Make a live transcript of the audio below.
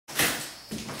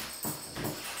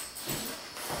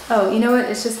Oh, you know what?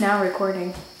 It's just now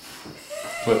recording.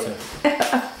 What's that?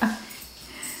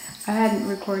 I hadn't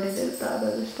recorded it, the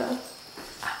other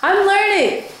stuff. I'm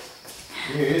learning!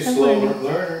 You're a slow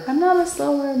learner. I'm not a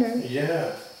slow learner.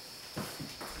 Yeah.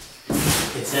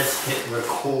 It says hit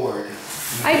record.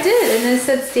 I did, and it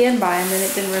said standby, and then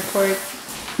it didn't record.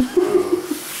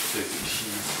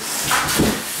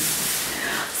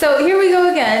 So here we go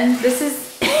again. This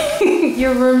is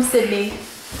your room, Sydney.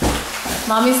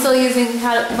 Mommy's still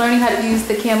learning how to use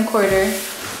the camcorder.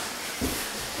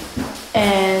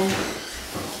 And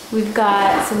we've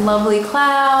got some lovely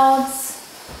clouds.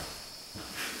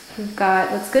 We've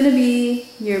got what's gonna be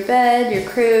your bed, your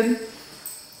crib.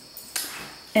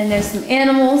 And there's some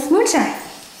animals. Moonshine!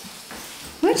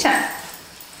 Moonshine!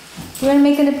 You wanna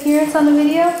make an appearance on the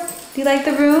video? Do you like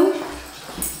the room?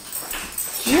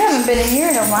 You haven't been in here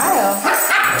in a while.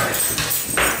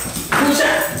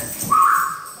 Moonshine!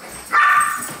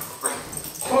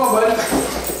 Come on, buddy.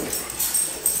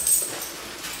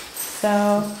 So.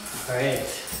 Alright.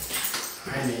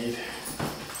 I need a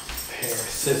pair of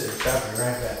scissors. I'll be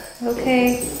right back. Okay.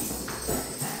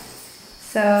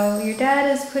 So your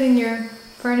dad is putting your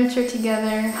furniture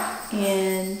together,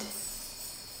 and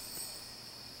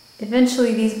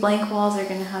eventually these blank walls are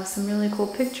going to have some really cool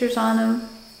pictures on them.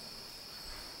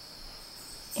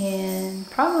 And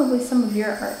probably some of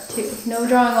your art too. No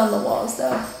drawing on the walls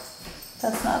though.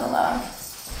 That's not allowed.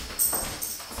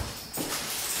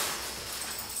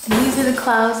 And these are the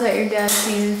clouds that your dad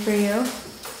painted for you.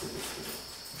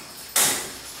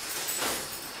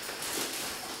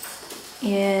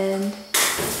 And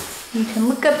you can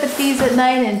look up at these at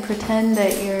night and pretend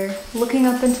that you're looking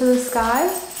up into the sky.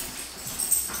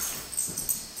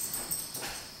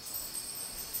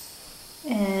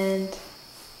 And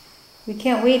we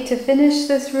can't wait to finish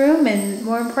this room, and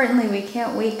more importantly, we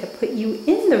can't wait to put you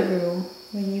in the room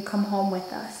when you come home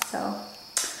with us. So,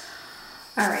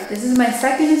 alright, this is my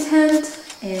second attempt,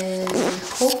 and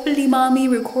hopefully Mommy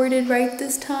recorded right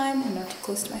this time and not too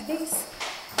close to my face.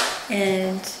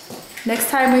 And next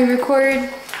time we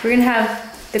record, we're gonna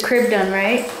have the crib done,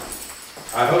 right?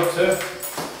 I hope so.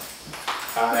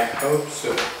 I hope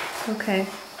so. Okay.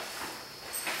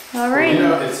 Alright. Well, you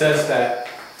know, it says that,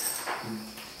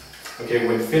 okay,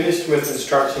 when finished with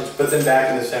instructions, put them back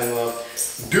in this envelope.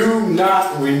 Do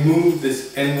not remove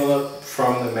this envelope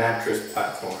from the mattress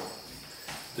platform.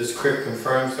 This crib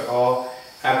confirms to all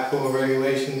applicable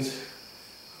regulations,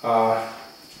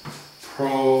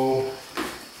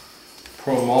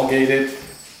 promulgated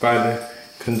by the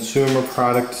Consumer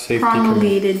Product Safety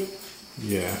Promulgated. Committee.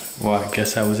 Yeah, well, I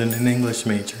guess I was in an English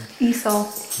major. Esau.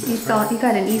 Esau. You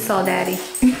got an Esau daddy.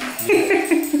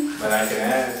 But I can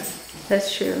add.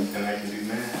 That's true. And I can do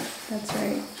math. That's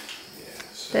right. Yeah,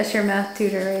 so That's your math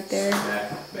tutor right there.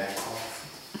 back off.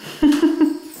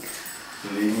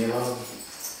 Leave me alone.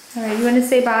 Alright, you want to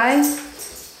say bye?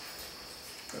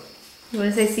 You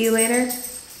want to say see you later?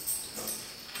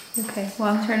 Okay,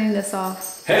 well, I'm turning this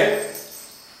off. Hey!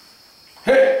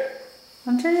 Hey!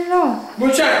 I'm turning it off.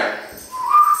 Moonshine!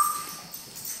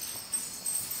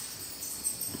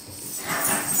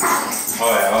 Oh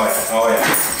yeah, oh yeah, oh yeah,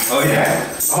 oh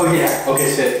yeah, oh yeah. Okay,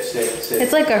 sit.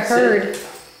 It's like a herd. Sit.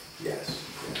 Yes.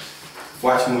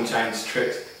 Watch Moonshine's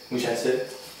tricks. Moonshine,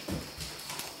 sit.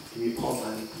 Give me palm,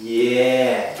 buddy.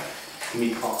 Yeah. Give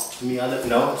me palm. Give me other.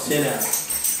 No, sit down.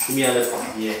 Give me other palm.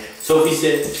 Yeah. Sophie,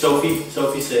 sit. Sophie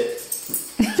sit.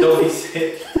 Sophie,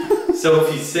 sit.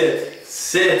 Sophie, sit.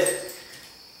 Sit.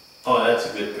 Oh, that's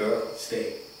a good girl.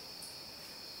 Stay.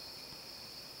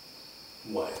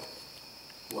 What?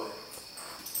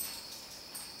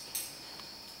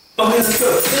 Okay, let's go.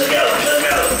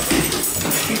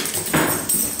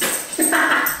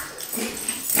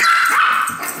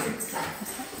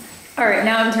 Alright,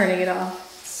 now I'm turning it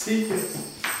off. See you.